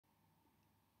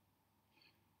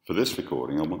For this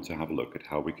recording, I want to have a look at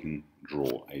how we can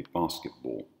draw a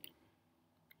basketball.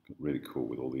 Really cool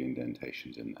with all the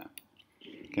indentations in there.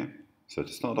 Okay, so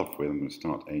to start off with, I'm going to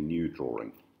start a new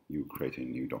drawing. You create a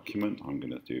new document. I'm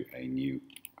going to do a new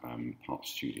Part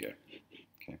Studio.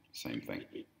 Okay, same thing.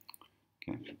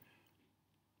 Okay.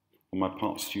 On my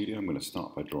Part Studio, I'm going to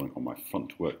start by drawing on my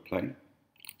front work plane.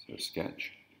 So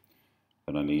sketch.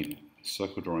 Then I need a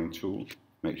circle drawing tool.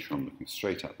 Make sure I'm looking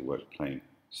straight at the work plane.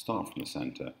 Start from the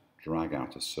center, drag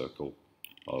out a circle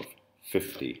of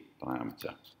 50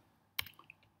 diameter.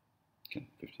 Okay,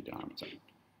 50 diameter.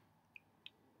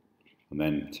 And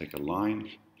then take a line,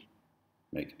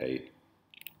 make a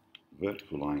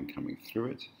vertical line coming through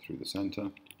it, through the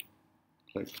center.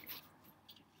 Click,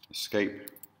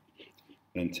 escape.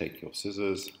 Then take your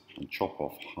scissors and chop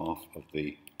off half of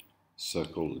the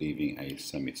circle, leaving a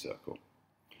semicircle.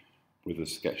 With the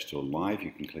sketch tool live,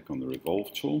 you can click on the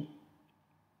revolve tool.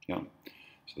 Yeah.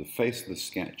 So the face of the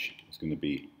sketch is going to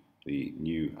be the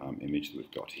new image that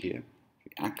we've got here.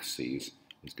 The axis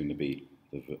is going to be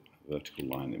the vertical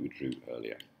line that we drew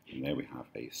earlier. And there we have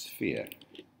a sphere.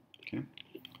 Okay.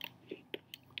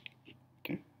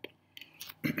 Okay.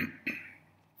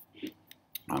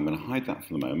 I'm going to hide that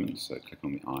for the moment, so click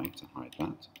on the eye to hide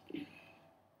that.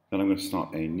 Then I'm going to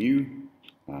start a new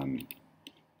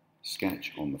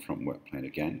sketch on the front work plane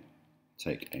again.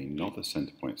 Take another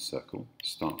center point circle,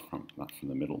 start from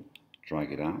the middle,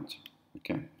 drag it out,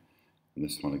 okay? And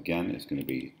this one again is going to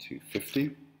be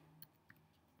 250,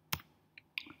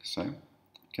 like so,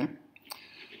 okay?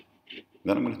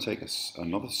 Then I'm going to take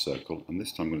another circle, and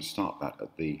this time I'm going to start that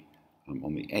at the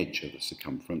on the edge of the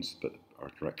circumference, but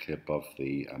directly above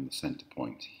the center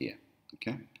point here,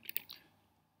 okay?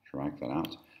 Drag that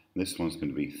out. And this one's going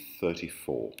to be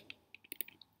 34,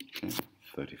 okay?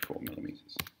 34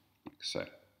 millimeters. So,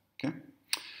 okay.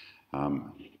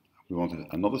 We wanted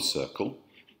another circle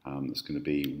that's going to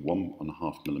be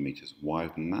 1.5 millimeters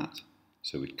wider than that.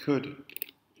 So we could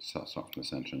start from the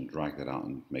center and drag that out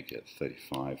and make it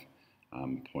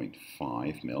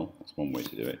 35.5 mil. That's one way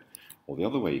to do it. Or the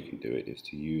other way you can do it is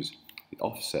to use the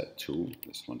offset tool,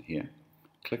 this one here.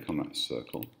 Click on that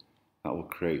circle. That will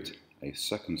create a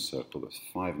second circle that's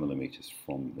 5 millimeters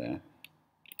from there.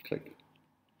 Click.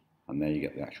 And there you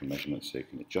get the actual measurement, so you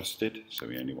can adjust it. So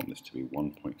we only want this to be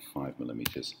 1.5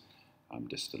 millimeters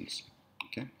distance.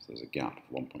 Okay, so there's a gap of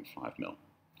 1.5 mil.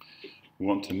 We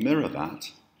want to mirror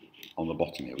that on the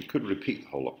bottom here. We could repeat the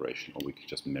whole operation, or we could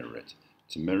just mirror it.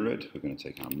 To mirror it, we're going to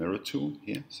take our mirror tool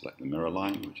here, select the mirror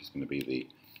line, which is going to be the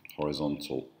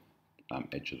horizontal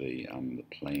edge of the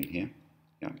plane here.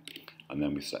 Yeah, and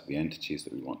then we select the entities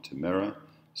that we want to mirror.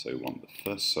 So we want the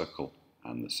first circle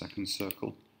and the second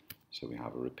circle. So we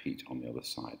have a repeat on the other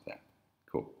side there.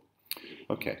 Cool.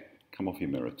 Okay, come off your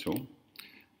mirror tool.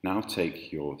 Now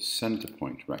take your center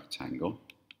point rectangle.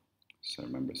 So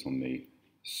remember it's on the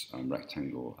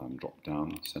rectangle drop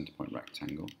down, center point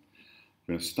rectangle.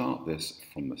 We're going to start this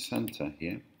from the center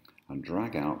here and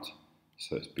drag out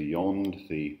so it's beyond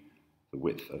the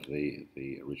width of the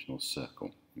original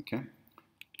circle. Okay,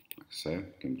 like so.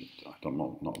 I'm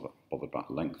not bothered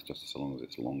about length, just as long as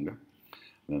it's longer.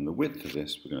 And then the width of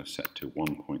this we're going to set to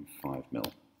 1.5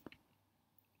 mil.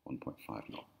 1.5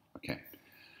 mil. Okay.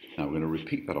 Now we're going to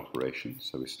repeat that operation.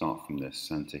 So we start from this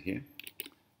center here,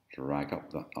 drag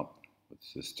up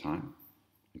this time.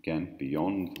 Again,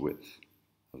 beyond the width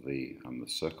of the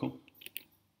circle,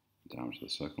 down to the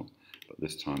circle. But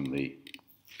this time the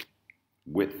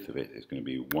width of it is going to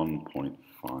be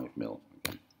 1.5 mil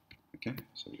again. Okay.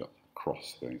 So we've got a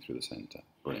cross going through the center.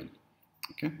 Brilliant.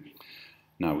 Okay.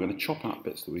 Now we're going to chop out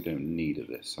bits that we don't need of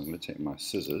this. So I'm going to take my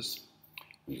scissors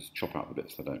and just chop out the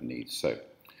bits I don't need. So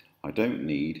I don't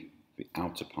need the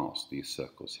outer parts of these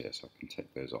circles here, so I can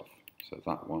take those off. So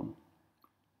that one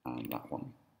and that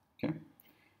one. Okay.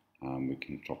 We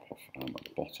can drop off at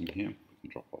the bottom here. We can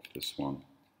drop off this one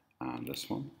and this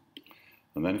one.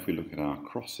 And then if we look at our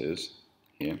crosses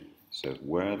here, so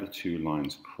where the two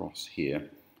lines cross here,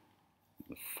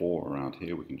 the 4 around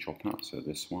here we can chop out. So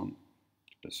this one,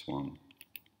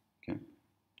 okay,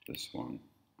 this one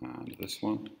and this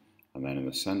one, and then in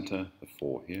the center, the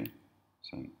 4 here,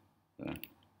 so there. So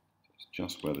it's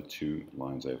just where the two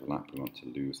lines overlap. We want to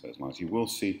lose those lines. You will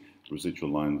see the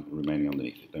residual line remaining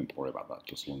underneath it. Don't worry about that,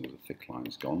 just as long as the thick line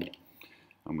is gone.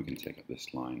 And we can take up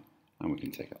this line, and we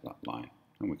can take up that line,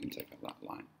 and we can take up that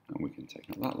line, and we can take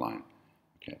up that line.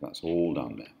 Okay, that's all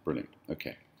done there. Brilliant.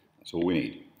 Okay, that's all we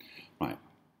need. Right,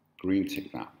 green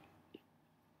tick that.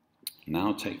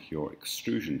 Now take your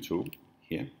extrusion tool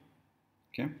here,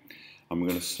 okay, and we're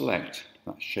going to select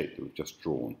that shape that we've just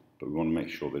drawn, but we want to make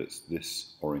sure that it's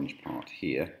this orange part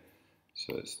here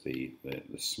So it's the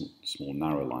small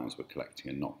narrow lines we're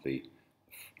collecting and not the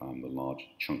large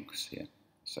chunks here,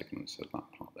 segments of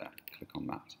that part there. Click on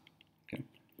that. Okay.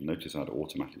 Notice how it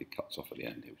automatically cuts off at the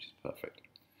end here, which is perfect.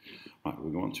 Right,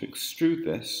 we want to extrude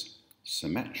this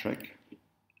symmetric,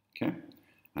 okay,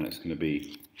 and it's going to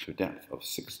be to a depth of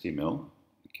 60 mil,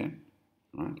 okay,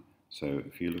 right. So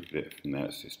if you look at it from there,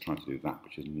 it's just trying to do that,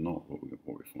 which is not what we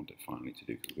want it finally to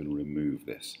do, because we're going to remove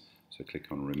this. So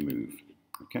click on remove,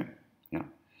 okay, yeah,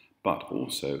 but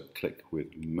also click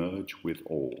with merge with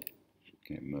all,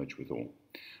 okay, merge with all.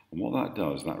 And what that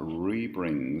does, that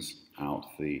re-brings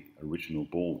out the original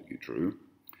ball that you drew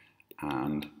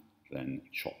and then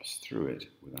chops through it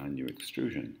with our new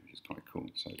extrusion, which is quite cool.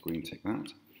 So green tick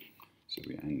that. So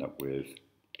we end up with,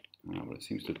 well, it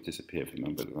seems to have disappeared from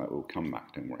them, but that will come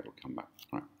back, don't worry, it will come back.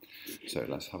 Right. So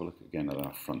let's have a look again at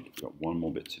our front. We've got one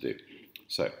more bit to do.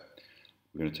 So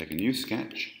we're going to take a new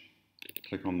sketch,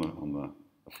 click on the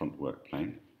front work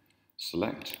plane,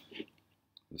 select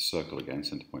the circle again,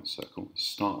 center point circle,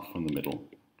 start from the middle,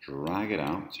 drag it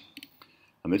out,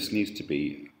 and this needs to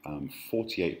be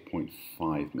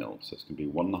 48.5 mil, so it's going to be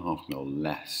 1.5 mil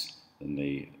less than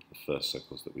the first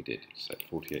circles that we did. So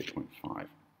 48.5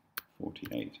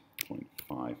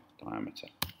 diameter.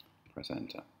 Press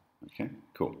enter. Okay,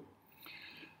 cool.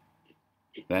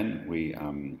 Then we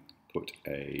put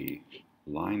a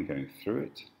line going through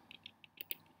it,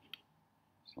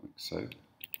 like so,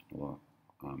 or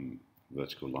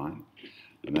vertical line,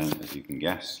 and then, as you can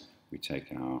guess, we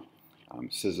take our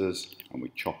scissors and we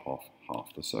chop off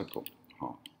half the circle,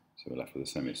 half. So we're left with a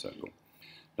semicircle.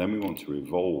 Then we want to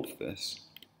revolve this.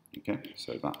 Okay,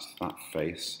 so that's that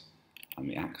face, and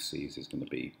the axis is going to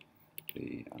be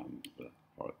the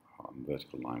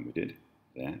vertical line we did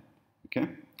there. Okay.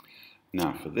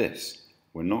 Now for this,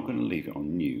 we're not going to leave it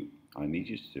on new. I need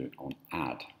you to do it on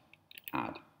add.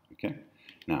 Add. Okay.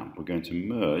 Now we're going to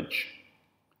merge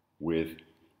with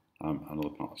another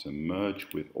part. So merge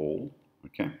with all.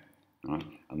 Okay. All right.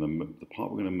 And the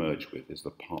part we're going to merge with is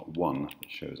the part 1 that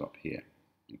shows up here.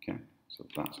 Okay. So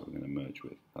that's what we're going to merge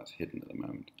with. That's hidden at the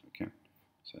moment. Okay.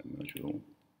 So merge with all.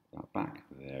 That back.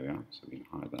 There we are. So we can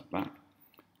hide that back.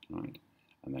 Right.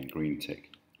 And then green tick.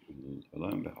 And lo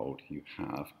and behold, you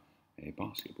have a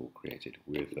basketball created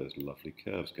with those lovely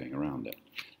curves going around it.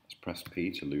 Let's press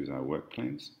P to lose our work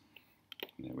planes.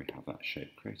 And there we have that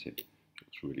shape created.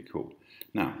 It's really cool.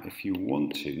 Now, if you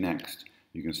want to, next,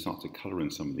 you can start to colour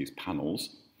in some of these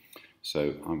panels.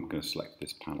 So I'm going to select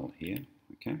this panel here,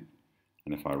 okay?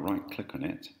 And if I right click on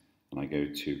it, and I go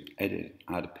to Edit,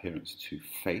 Add Appearance to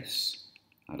Face,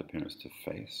 Add Appearance to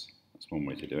Face, that's one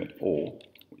way to do it. Or,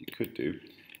 what you could do,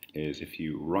 is if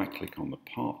you right click on the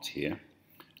part here,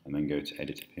 and then go to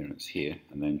Edit Appearance here,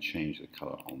 and then change the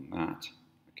colour on that,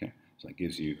 okay? So that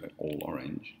gives you an all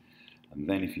orange. And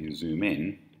then if you zoom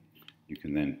in, you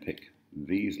can then pick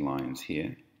these lines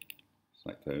here,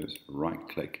 select those, right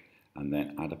click, and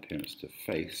then add appearance to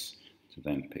face to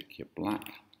then pick your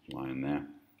black line there.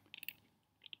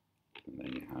 And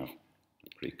then you have a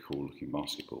pretty cool looking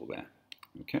basketball there.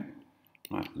 Okay?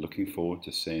 Right, looking forward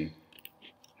to seeing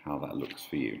how that looks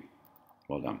for you.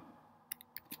 Well done.